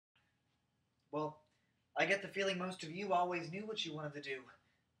Well, I get the feeling most of you always knew what you wanted to do.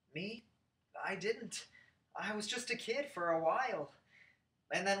 Me? I didn't. I was just a kid for a while.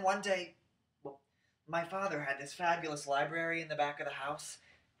 And then one day, well, my father had this fabulous library in the back of the house.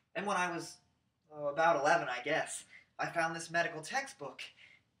 And when I was about 11, I guess, I found this medical textbook.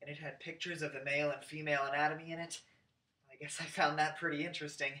 And it had pictures of the male and female anatomy in it. I guess I found that pretty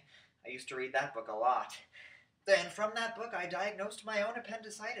interesting. I used to read that book a lot. Then from that book, I diagnosed my own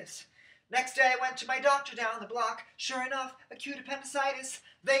appendicitis. Next day, I went to my doctor down the block. Sure enough, acute appendicitis.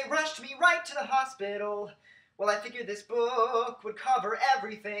 They rushed me right to the hospital. Well, I figured this book would cover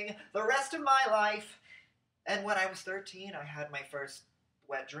everything the rest of my life. And when I was 13, I had my first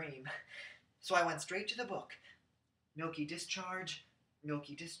wet dream. So I went straight to the book. Milky discharge,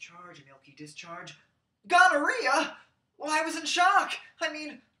 milky discharge, milky discharge. Gonorrhea? Well, I was in shock. I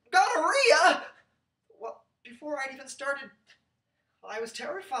mean, gonorrhea? Well, before I'd even started, I was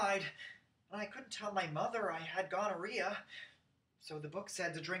terrified. And I couldn't tell my mother I had gonorrhea. So the book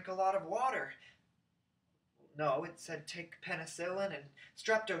said to drink a lot of water. No, it said take penicillin and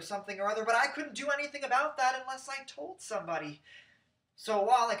strepto something or other, but I couldn't do anything about that unless I told somebody. So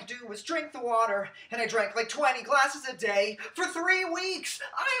all I could do was drink the water, and I drank like 20 glasses a day for 3 weeks.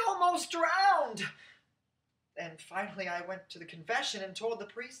 I almost drowned. And finally I went to the confession and told the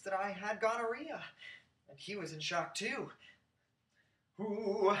priest that I had gonorrhea. And he was in shock too.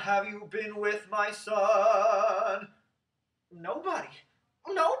 Who have you been with, my son? Nobody.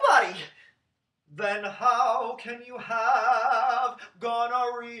 Nobody. Then how can you have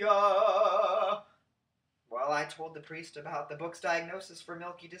gonorrhea? Well, I told the priest about the book's diagnosis for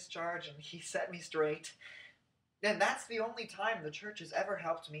milky discharge, and he set me straight. And that's the only time the church has ever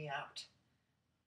helped me out.